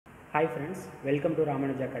Hi friends, welcome to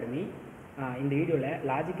Ramanuja Academy. In the video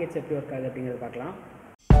logic gates எப்படி work ஆகுது அப்படிங்கறத பார்க்கலாம்.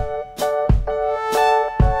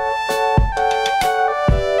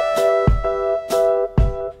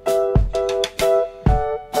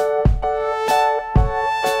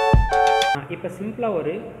 இப்போ சிம்பிளா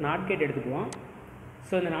ஒரு NOT கேட் எடுத்துக்குவோம்.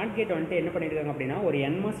 ஸோ இந்த NOT கேட் வந்துட்டு என்ன பண்ணியிருக்காங்க அப்படின்னா ஒரு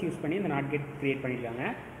NMOS யூஸ் பண்ணி இந்த NOT கேட் கிரியேட் பண்ணியிருக்காங்க.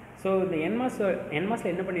 ஸோ இந்த NMOSல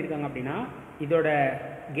என்ன பண்ணியிருக்காங்க அப்படின்னா இதோட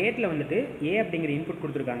கேட்டில் வந்துட்டு ஏ அப்படிங்கிற இன்புட்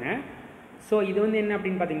கொடுத்துருக்காங்க. ஸோ இது வந்து என்ன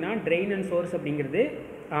அப்படின்னு பார்த்தீங்கன்னா ட்ரெயின் அண்ட் சோர்ஸ் அப்படிங்கிறது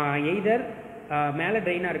எய்தர் மேலே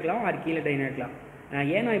ட்ரெயினாக இருக்கலாம் ஆர் கீழே ட்ரெயினாக இருக்கலாம்.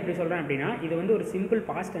 ஏன் நான் இப்படி சொல்கிறேன் அப்படின்னா இது வந்து ஒரு சிம்பிள்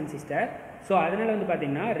பாஸ் டிரான்சிஸ்டர். ஸோ அதனால் வந்து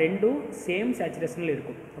பார்த்திங்கன்னா ரெண்டும் சேம் சேச்சுரேஷனில்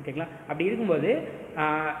இருக்கும். ஓகேங்களா? அப்படி இருக்கும்போது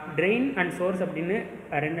ட்ரெயின் அண்ட் சோர்ஸ் அப்படின்னு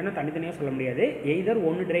ரெண்டுன்னா தனித்தனியாக சொல்ல முடியாது. எய்தர்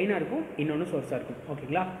ஒன்று ட்ரெயினாக இருக்கும் இன்னொன்று சோர்ஸாக இருக்கும்.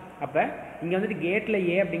 ஓகேங்களா? அப்போ இங்கே வந்துட்டு கேட்டில்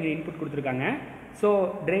ஏ அப்படிங்கிற இன்புட் கொடுத்துருக்காங்க. ஸோ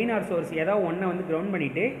ட்ரெயின் ஆர் சோர்ஸ் ஏதாவது ஒன்றை வந்து கிரவுண்ட்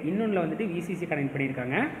பண்ணிவிட்டு இன்னொன்றில் வந்துட்டு விசிசி கனெக்ட்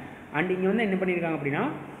பண்ணியிருக்காங்க. அண்ட் இங்கே வந்து என்ன பண்ணியிருக்காங்க அப்படின்னா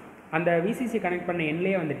அந்த விசிசி கனெக்ட் பண்ண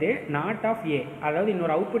எண்ணிலே வந்துட்டு நாட் ஆஃப் ஏ, அதாவது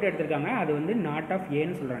இன்னொரு அவுட்புட் எடுத்திருக்காங்க, அது வந்து நாட் ஆஃப்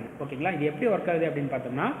ஏன்னு சொல்கிறாங்க. ஓகேங்களா? இது எப்படி ஒர்க் ஆகுது அப்படின்னு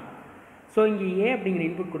பார்த்தோம்னா ஸோ இங்கே ஏ அப்படிங்கிற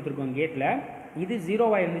இன்புட் கொடுத்துருக்கோம் கேட்டில். இது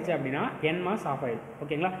ஜீரோவாக இருந்துச்சு அப்படின்னா NMOS ஆஃப் ஆகுது.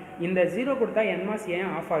 ஓகேங்களா? இந்த 0 கொடுத்தா NMOS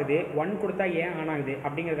ஏன் ஆஃப் ஆகுது, 1 கொடுத்தா ஏன் ஆன் ஆகுது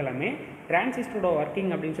அப்படிங்கிறது எல்லாமே டிரான்சிஸ்டரோட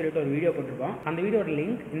ஒர்க்கிங் அப்படின்னு சொல்லிட்டு ஒரு வீடியோ போட்டிருக்கோம். அந்த வீடியோட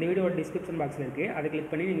லிங்க் இந்த வீடியோட டிஸ்கிரிப்ஷன் பாக்ஸில் இருக்குது, அதை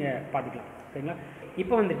கிளிக் பண்ணி நீங்கள் பார்த்துக்கலாம். ஓகேங்களா?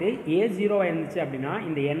 இப்போ வந்துட்டு ஏ 0வாக இருந்துச்சு அப்படின்னா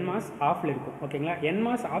இந்த NMOS ஆஃபில் இருக்கும். ஓகேங்களா?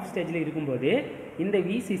 NMOS ஆஃப் ஸ்டேஜில் இருக்கும்போது இந்த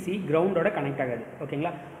விசிசி கிரவுண்டோட கனெக்ட் ஆகாது.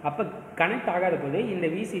 ஓகேங்களா? அப்போ கனெக்ட் ஆகாத போது இந்த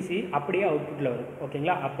விசிசி அப்படியே அவுட்புட்டில் வரும்.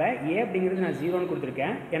 ஓகேங்களா? அப்போ ஏ அப்படிங்கிறது நான் 0ன்னு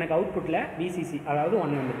கொடுத்துருக்கேன், எனக்கு அவுட்புட்டில் விசிசி அதாவது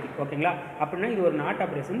 1 வந்துருக்கு. ஓகேங்களா? அப்படின்னா இது ஒரு நாட்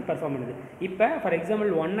ஆப்ரேஷன் பெர்ஃபார்ம் பண்ணுது. இப்போ ஃபார்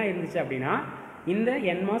எக்ஸாம்பிள் 1 இருந்துச்சு அப்படின்னா இந்த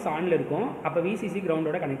NMOS ஆனில் இருக்கும், அப்போ விசிசி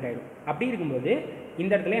கிரவுண்டோட கனெக்ட் ஆகிடும். அப்படி இருக்கும்போது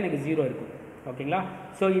இந்த இடத்துல எனக்கு 0 இருக்கும். ஓகேங்களா?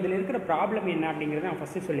 ஸோ இதில் இருக்கிற ப்ராப்ளம் என்ன அப்படிங்கிறத நான்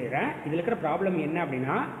ஃபஸ்ட்டு சொல்லிடுறேன். இதில் இருக்கிற ப்ராப்ளம் என்ன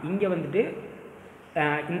அப்படின்னா இங்கே வந்துட்டு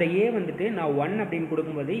இந்த ஏ வந்துட்டு நான் 1 அப்படின்னு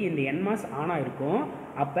கொடுக்கும்போது இந்த NMOS ஆனாக இருக்கும்,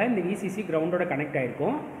 அப்போ இந்த விசிசி கிரவுண்டோட கனெக்ட்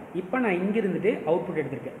ஆகிருக்கும். இப்போ நான் இங்கே இருந்துட்டு அவுட்புட்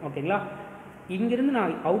எடுத்திருக்கேன். ஓகேங்களா? இங்கிருந்து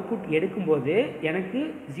நான் அவுட்புட் எடுக்கும்போது எனக்கு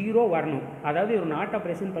 0 வரணும். அதாவது ஒரு நாட்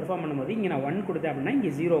ஆப்ரேஷன் பெர்ஃபார்ம் பண்ணும்போது இங்கே நான் 1 கொடுத்தேன் அப்படின்னா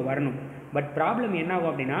இங்கே 0 வரணும். பட் ப்ராப்ளம் என்ன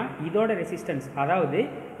ஆகும் அப்படின்னா இதோட ரெசிஸ்டன்ஸ், அதாவது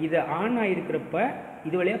இது ஆன் ஆகிருக்கிறப்ப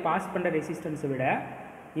இது வழியாக பாஸ் பண்ணுற ரெசிஸ்டன்ஸை விட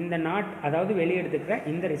இந்த நாட் அதாவது வெளியே எடுத்துக்கிற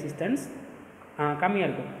இந்த ரெசிஸ்டன்ஸ் கம்மியாக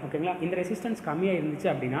இருக்கும். ஓகேங்களா? இந்த ரெசிஸ்டன்ஸ் கம்மியாக இருந்துச்சு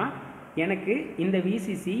அப்படின்னா எனக்கு இந்த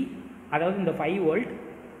விசிசி அதாவது இந்த 5 வோல்ட்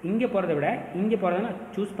இங்கே போகிறத விட இங்கே போகிறத நான்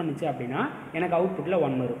சூஸ் பண்ணிச்சு அப்படின்னா எனக்கு அவுட்புட்டில்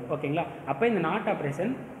 1 வரும். ஓகேங்களா? அப்போ இந்த நாட்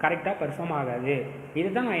ஆப்ரேஷன் கரெக்டாக பெர்ஃபார்ம் ஆகாது.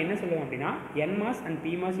 இதுதான் நான் என்ன சொல்லுவேன் அப்படின்னா NMOS அண்ட்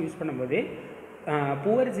PMOS யூஸ் பண்ணும்போது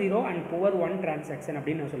புவர் 0 அண்ட் புவர் 1 டிரான்சாக்ஷன்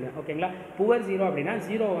அப்படின்னு நான் சொல்லுவேன். ஓகேங்களா? புவர் 0 அப்படின்னா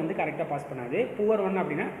 0 வந்து கரெக்டாக பாஸ் பண்ணாது, புவர் 1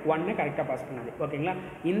 அப்படின்னா 1 கரெக்டாக பாஸ் பண்ணாது. ஓகேங்களா?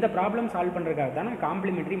 இந்த ப்ராப்ளம் சால்வ் பண்ணுறதுக்காக தான் நான்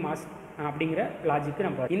காம்ப்ளிமெண்ட்ரி மாஸ் அப்படிங்கிற லாஜிக்கு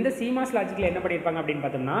நம்ம இந்த CMOS லாஜிக்கில் என்ன பண்ணியிருப்பாங்க அப்படின்னு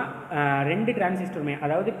பார்த்தோம்னா ரெண்டு டிரான்சிஸ்டருமே,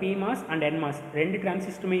 அதாவது PMOS அண்ட் NMOS ரெண்டு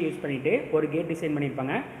டிரான்சிஸ்டருமே யூஸ் பண்ணிவிட்டு ஒரு கேட் டிசைன்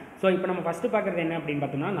பண்ணியிருப்பாங்க. ஸோ இப்போ நம்ம ஃபஸ்ட்டு பார்க்குறது என்ன அப்படின்னு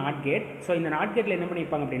பார்த்தோம்னா நாட் கேட். ஸோ இந்த நாட் கேட்டில் என்ன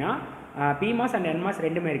பண்ணியிருப்பாங்க அப்படின்னா PMOS அண்ட் NMOS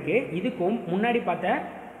ரெண்டுமே இருக்குது. இதுக்கும் முன்னாடி பார்த்த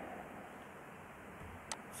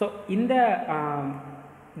ஸோ இந்த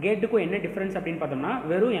கேட்டுக்கும் என்ன டிஃப்ரென்ஸ் அப்படின்னு பார்த்தோம்னா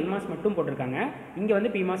வெறும் NMOS மட்டும் போட்டிருக்காங்க, இங்கே வந்து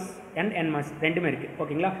PMOS அண்ட் NMOS ரெண்டுமே இருக்குது.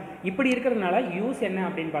 ஓகேங்களா? இப்படி இருக்கிறதுனால யூஸ் என்ன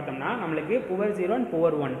அப்படின்னு பார்த்தோம்னா நம்மளுக்கு புவர் 0 அண்ட்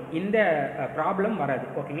புவர் 1 இந்த ப்ராப்ளம் வராது.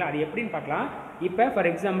 ஓகேங்களா? அது எப்படின்னு பார்க்கலாம். இப்போ ஃபார்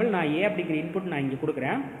எக்ஸாம்பிள் நான் ஏ அப்படிங்கிற இன்புட் நான் இங்கே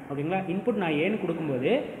கொடுக்குறேன். ஓகேங்களா? இன்புட் நான் ஏன்னு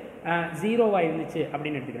கொடுக்கும்போது 0வாக இருந்துச்சு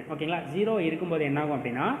அப்படின்னு எடுத்துக்கிறேன். ஓகேங்களா? 0 இருக்கும்போது என்னாகும்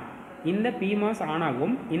அப்படின்னா இந்த PMOS ஆன்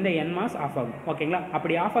ஆகும், இந்த NMOS ஆஃப் ஆகும். ஓகேங்களா?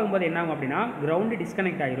 அப்படி ஆஃப் ஆகும்போது என்ன ஆகும் அப்படின்னா கிரவுண்டு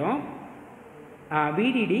டிஸ்கனெக்ட் ஆகிரும்,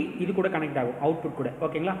 VDD இது கூட கனெக்ட் ஆகும் அவுட்புட் கூட.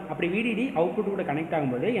 ஓகேங்களா? அப்படி VDD அவுட்புட் கூட கனெக்ட்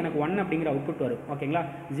ஆகும்போது எனக்கு 1 அப்படிங்கிற அவுட்புட் வரும். ஓகேங்களா?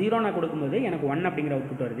 0 நான் கொடுக்கும்போது எனக்கு 1 அப்படிங்கிற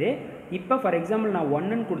அவுட்புட் வருது. இப்போ ஃபார் எக்ஸாம்பிள் நான்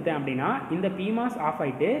 1ன்னு கொடுத்தேன் அப்படின்னா இந்த PMOS ஆஃப்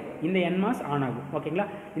ஆகிட்டு இந்த NMOS ஆன் ஆகும். ஓகேங்களா?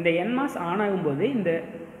 இந்த NMOS ஆன் ஆகும்போது இந்த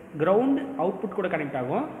கிரவுண்ட் அவுட்புட் கூட கனெக்ட்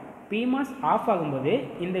ஆகும், PMOS ஆஃப் ஆகும்போது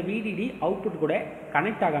இந்த VDD அவுட்புட் கூட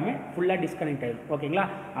கனெக்ட் ஆகாமல் ஃபுல்லாக டிஸ்கனெக்ட் ஆகிடும். ஓகேங்களா?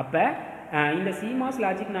 அப்போ இந்த CMOS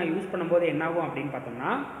லாஜிக் நான் யூஸ் பண்ணும்போது என்னாகும் அப்படின்னு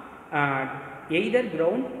பார்த்தோம்னா எய்தர்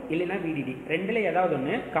கிரவுண்ட் இல்லைன்னா VDD ரெண்டில் ஏதாவது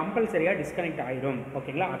ஒன்று கம்பல்சரியாக டிஸ்கனெக்ட் ஆகிடும்.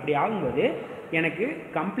 ஓகேங்களா? அப்படி ஆகும்போது எனக்கு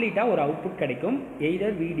கம்ப்ளீட்டாக ஒரு அவுட்புட் கிடைக்கும்,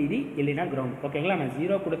 எய்தர் VDD இல்லைன்னா கிரவுண்ட். ஓகேங்களா? நான்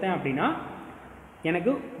 0 கொடுத்தேன் அப்படின்னா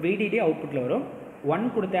எனக்கு VDD அவுட்புட்டில் வரும், 1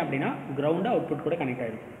 கொடுத்தேன் அப்படின்னா கிரவுண்டு அவுட்புட் கூட கனெக்ட்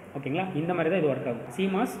ஆகிடும். ஓகேங்களா? இந்த மாதிரி தான் இது ஒர்க் ஆகும்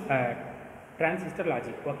CMOS டிரான்சிஸ்டர்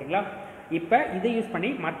லாஜிக். ஓகேங்களா? இப்போ இதை யூஸ் பண்ணி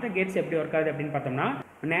மற்ற கேட்ஸ் எப்படி ஒர்க் ஆகுது அப்படின்னு பார்த்தோம்னா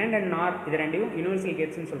NAND அண்ட் NOR இது ரெண்டையும் யூனிவர்சல்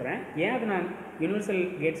கேட்ஸ்ன்னு சொல்கிறேன். ஏன் அது நான் யூனிவர்சல்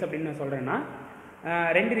கேட்ஸ் அப்படின்னு நான் சொல்கிறேன்னா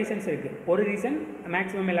ரெண்டு ரீசன்ஸ் இருக்குது. ஒரு ரீசன்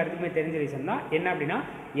மேக்ஸிமம் எல்லாத்துக்குமே தெரிஞ்ச ரீசன் தான் என்ன அப்படின்னா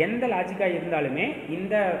எந்த லாஜிக்காக இருந்தாலுமே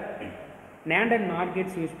இந்த NAND and NOR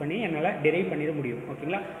Gates use பண்ணி என்னால் டெரைவ் பண்ணிட முடியும்.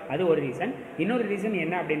 ஓகேங்களா, அது ஒரு ரீசன். இன்னொரு ரீசன்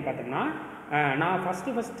என்ன அப்படின்னு பார்த்தோம்னா, நான்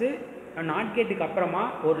ஃபஸ்ட்டு நாட் கேட்டுக்கு அப்புறமா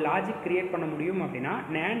ஒரு லாஜிக் க்ரியேட் பண்ண முடியும் அப்படின்னா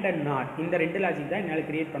NAND அண்ட் NOR இந்த 2 லாஜிக் தான் என்னால்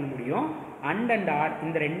க்ரியேட் பண்ண முடியும். AND அண்ட் OR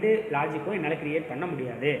இந்த 2 லாஜிக்கும் என்னால் க்ரியேட் பண்ண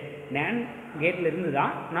முடியாது. NAND கேட்லேருந்து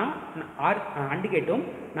தான் நான் AND கேட்டும்,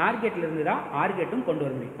 NOR கேட்லேருந்து தான் OR கேட்டும் கொண்டு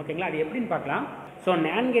வர முடியும். ஓகேங்களா, அது எப்படின்னு பார்க்கலாம். ஸோ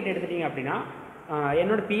NAND கேட் எடுத்துட்டிங்க அப்படின்னா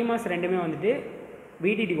என்னோடய PMOS ரெண்டுமே வந்துட்டு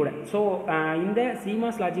VDD கூட. ஸோ இந்த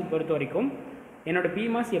CMOS லாஜிக் பொறுத்த வரைக்கும் என்னோடய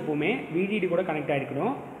PMOS எப்போவுமே VDD கூட கனெக்ட்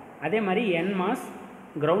ஆகிருக்கணும். அதே மாதிரி NMOS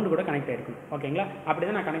கிரவுண்டு கூட கனெக்ட் ஆகிருக்கணும். ஓகேங்களா, அப்படி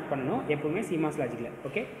தான் நான் கனெக்ட் பண்ணணும் எப்போவுமே CMOS லாஜிக்கில்.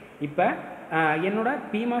 ஓகே, இப்போ என்னோடய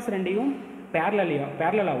PMOS ரெண்டையும்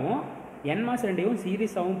பேரலாகவும் NMOS ரெண்டையும்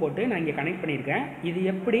சீரீஸாகவும் போட்டு நான் இங்கே கனெக்ட் பண்ணியிருக்கேன். இது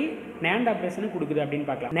எப்படி NAND ஆப்ரேஷனுக்கு கொடுக்குது அப்படின்னு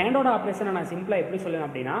பார்க்கலாம். NANDோட ஆப்ரேஷனை நான் சிம்பிளாக எப்படி சொல்லுவேன்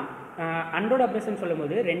அப்படின்னா, ANDோட ஆப்ரேஷன்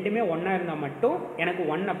சொல்லும்போது ரெண்டுமே ஒன்றா இருந்தால் மட்டும் எனக்கு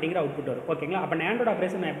 1 அப்படிங்கிற அவுட்புட் வரும். ஓகேங்களா, அப்போ NANDோட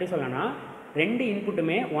ஆப்ரேஷன் நான் எப்படி சொல்லணும்னா, 2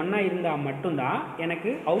 இன்புட்டுமே ஒன்றா இருந்தால் மட்டும்தான்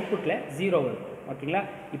எனக்கு அவுட்புட்டில் 0 வரும். ஓகேங்களா,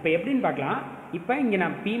 இப்போ எப்படின்னு பார்க்கலாம். இப்போ இங்கே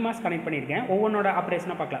நான் PMOS கனெக்ட் பண்ணியிருக்கேன். ஒவ்வொன்றோட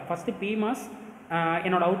ஆப்ரேஷனாக பார்க்கலாம். ஃபஸ்ட்டு PMOS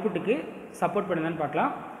என்னோடய அவுட்புட்டுக்கு சப்போர்ட் பண்ணுதான்னு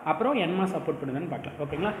பார்க்கலாம். அப்புறம் NMOS சப்போர்ட் பண்ணுதான்னு பார்க்கலாம்.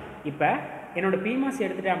 ஓகேங்களா, இப்போ என்னோடய PMOS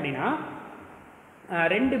எடுத்துகிட்டேன் அப்படின்னா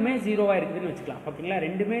ரெண்டுமே 0வாக இருக்குதுன்னு வச்சுக்கலாம். ஓகேங்களா,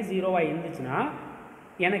 ரெண்டுமே 0வாக இருந்துச்சுன்னா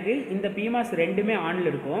எனக்கு இந்த PMOS ரெண்டுமே ஆனில்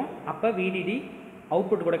இருக்கும். அப்போ VDD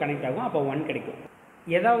அவுட்புட் கூட கனெக்ட் ஆகும். அப்போ 1 கிடைக்கும்.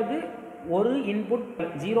 ஏதாவது ஒரு இன்புட்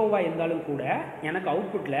 0வாக இருந்தாலும் கூட எனக்கு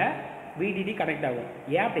அவுட்புட்டில் VDD கனெக்ட் ஆகும்.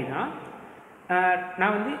 ஏன் அப்படின்னா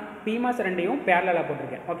நான் வந்து PMOS ரெண்டையும் பேரலாக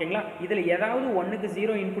போட்டிருக்கேன். ஓகேங்களா, இதில் ஏதாவது ஒன்றுக்கு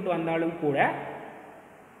 0 இன்புட் வந்தாலும் கூட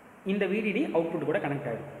இந்த VDD அவுட்புட் கூட கனெக்ட்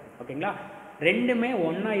ஆகும். ஓகேங்களா, ரெண்டுமே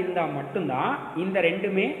ஒன்றா இருந்தால் மட்டும்தான் இந்த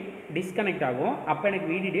ரெண்டுமே டிஸ்கனெக்ட் ஆகும். அப்போ எனக்கு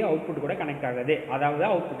VDD அவுட்புட் கூட கனெக்ட் ஆகாது. அதாவது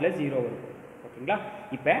அவுட்புட்டில் 0 வரும். ஓகேங்களா,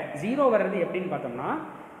 இப்போ 0 வர்றது எப்படின்னு பார்த்தோம்னா,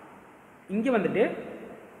 இங்கே வந்துட்டு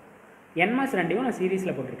NMOS ரெண்டையும் நான்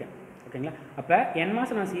சீரீஸில் போட்டிருக்கேன். ஓகேங்களா, அப்போ NMOS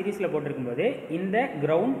நான் சீரீஸில் போட்டிருக்கும்போது இந்த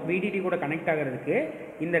கிரவுண்ட் VDD கூட கனெக்ட் ஆகிறதுக்கு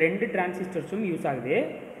இந்த 2 டிரான்சிஸ்டர்ஸும் யூஸ் ஆகுது.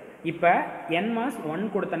 இப்போ NMOS 1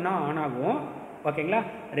 கொடுத்தோன்னா ஆன் ஆகும். ஓகேங்களா,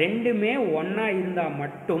 ரெண்டுமே ஒன்றா இருந்தால்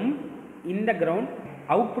மட்டும் இந்த கிரவுண்ட்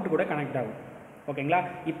அவுட்புட் கூட கனெக்ட் ஆகும். ஓகேங்களா,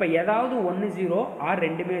 இப்போ ஏதாவது 1 0 ஆர்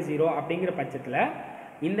ரெண்டுமே 0 அப்படிங்கிற பட்சத்தில்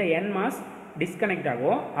இந்த NMOS டிஸ்கனெக்ட்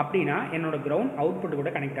ஆகும். அப்படின்னா என்னோடய கிரவுண்ட் அவுட்புட்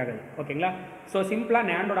கூட கனெக்ட் ஆகுது. ஓகேங்களா, ஸோ சிம்பிளாக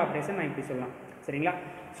NANDோட ஆப்ரேஷன் நான் இப்படி சொல்லலாம். சரிங்களா,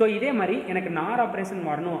 ஸோ இதே மாதிரி எனக்கு NOR ஆப்ரேஷன்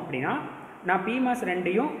வரணும் அப்படின்னா நான் PMOS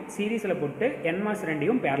ரெண்டையும் சீரீஸில் போட்டு NMOS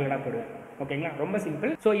ரெண்டையும் பேரலாக போடுவேன். ஓகேங்களா, ரொம்ப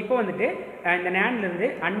சிம்பிள். ஸோ இப்போ வந்துட்டு இந்த NANDலேருந்து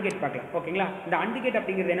AND கேட் பார்க்கலாம். ஓகேங்களா, இந்த AND கேட்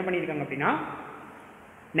அப்படிங்கிறது என்ன பண்ணியிருக்காங்க அப்படின்னா,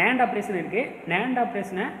 NAND ஆப்ரேஷன் இருக்குது. NAND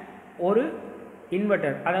ஆப்ரேஷனை ஒரு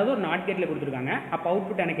இன்வெர்ட்டர் அதாவது ஒரு நாட் கேட்டில் கொடுத்துருக்காங்க. அப்போ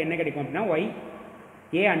அவுட்புட் எனக்கு என்ன கிடைக்கும் அப்படின்னா Y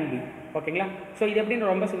A and B. ஓகேங்களா, ஸோ இது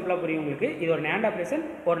எப்படின்னு ரொம்ப சிம்பிளாக புரியும் உங்களுக்கு. இது ஒரு NAND ஆப்ரேஷன்,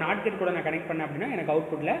 ஒரு நாட் கேட் கூட நான் கனெக்ட் பண்ணேன் அப்படின்னா எனக்கு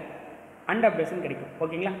அவுட்புட்டில் AND ஆப்ரேஷன் கிடைக்கும்.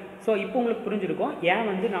 ஓகேங்களா, ஸோ இப்போ உங்களுக்கு புரிஞ்சிருக்கும் ஏன்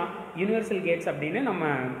வந்து நான் யூனிவர்சல் கேட்ஸ் அப்படின்னு நம்ம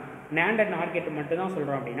NAND அண்ட் NOR கேட்டு மட்டும் தான்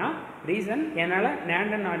சொல்கிறோம் அப்படின்னா. ரீசன், என்னால்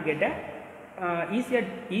NAND அண்ட் NOR கேட்டை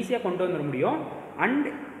ஈஸியாக கொண்டு வந்துட முடியும். அண்ட்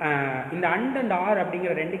இந்த AND அண்ட் OR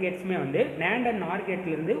அப்படிங்கிற 2 கேட்ஸுமே வந்து NAND அண்ட் NOR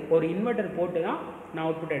கேட்லேருந்து ஒரு இன்வெர்ட்டர் போட்டு தான் நான்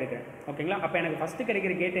அவுட்புட் எடுக்கிறேன். ஓகேங்களா, அப்போ எனக்கு ஃபஸ்ட்டு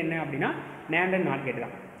கிடைக்கிற கேட் என்ன அப்படின்னா NAND அண்ட் NOR கேட்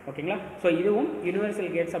தான். ஓகேங்களா, ஸோ இதுவும்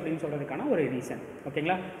யூனிவர்சல் கேட்ஸ் அப்படின்னு சொல்கிறதுக்கான ஒரு ரீசன்.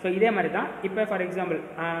 ஓகேங்களா, ஸோ இதே மாதிரி தான் இப்போ ஃபார் எக்ஸாம்பிள்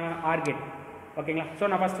OR கேட். ஓகேங்களா, ஸோ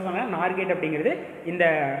நான் ஃபஸ்ட்டு சொன்னேன் NOR கேட் அப்படிங்கிறது இந்த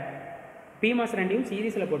PMOS ரெண்டையும்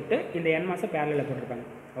சீரீஸில் போட்டு இந்த NMOS பேரலில் போட்டிருப்பாங்க.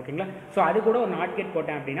 ஓகேங்களா, ஸோ அது கூட ஒரு நாட் கேட்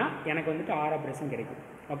போட்டேன் அப்படின்னா எனக்கு வந்துட்டு OR ஆப்ரேஷன் கிடைக்கும்.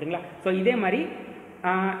 ஓகேங்களா, ஸோ இதே மாதிரி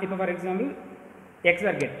இப்போ for example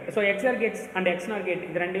XOR gate. So XOR Gates and XNOR gate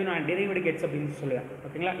இது ரெண்டையும் நான் டெரைவ்டு கேட்ஸ் அப்படின்னு சொல்லுவேன்.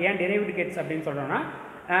 ஓகேங்களா, ஏன் டெரைவ்டு கேட்ஸ் அப்படின்னு சொல்கிறோன்னா,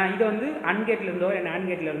 இது வந்து AND கேட்லேருந்தோ NAND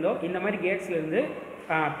கேட்லேருந்தோ இந்த மாதிரி கேட்ஸ்லேருந்து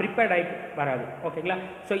ப்ரிப்பேர்ட் ஆகி வராது. ஓகேங்களா,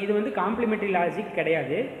 ஸோ இது வந்து காம்ப்ளிமெண்ட்ரி லாஜிக்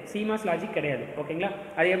கிடையாது, CMOS லாஜிக் கிடையாது. ஓகேங்களா,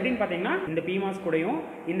 அது எப்படின்னு பார்த்தீங்கன்னா இந்த PMOS கூடயும்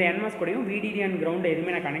இந்த NMOS கூடயும் VDD அண்ட் கிரவுண்ட்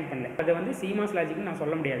எதுவுமே நான் கனெக்ட் பண்ணல. அது வந்து CMOS லாஜிக்னு நான்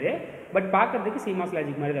சொல்ல முடியாது. பட் பார்க்குறதுக்கு CMOS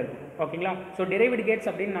லாஜிக் மாதிரி தான் இருக்கும். ஓகேங்களா, ஸோ டெரைவ்டு கேட்ஸ்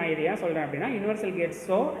அப்படின்னு நான் இது ஏன் சொல்கிறேன் அப்படின்னா யூனிவர்சல்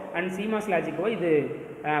கேட்ஸோ அண்ட் CMOS லாஜிக்கோ இது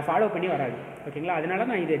ஃபாலோ பண்ணி வராது. ஓகேங்களா, அதனால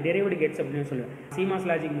நான் இது டெரைவ்டு கேட்ஸ் அப்படின்னு சொல்லுவேன். CMOS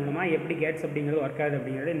லாஜிக் மூலமாக எப்படி கேட்ஸ் அப்படிங்கிறது ஒர்க் ஆகுது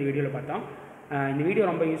அப்படிங்கிறது இந்த வீடியோவில் பார்த்தோம். இந்த வீடியோ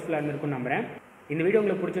ரொம்ப யூஸ்ஃபுல்லாக இருந்திருக்கும்னு நம்புகிறேன். இந்த வீடியோ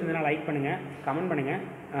உங்களுக்கு பிடிச்சிருந்ததுன்னா லைக் பண்ணுங்கள், கமெண்ட் பண்ணுங்கள்,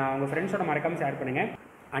 உங்கள் ஃப்ரெண்ட்ஸோட மறக்காமல் ஷேர் பண்ணுங்கள்.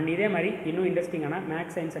 அண்ட் இதே மாதிரி இன்னும் இன்ட்ரெஸ்டிங்கான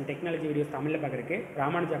maths, science and technology videos தமிழில் பார்க்குறதுக்கு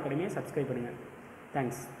ராமானுஜா அகாடமியை சப்ஸ்கிரைப் பண்ணுங்கள்.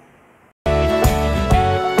 தேங்க்ஸ்.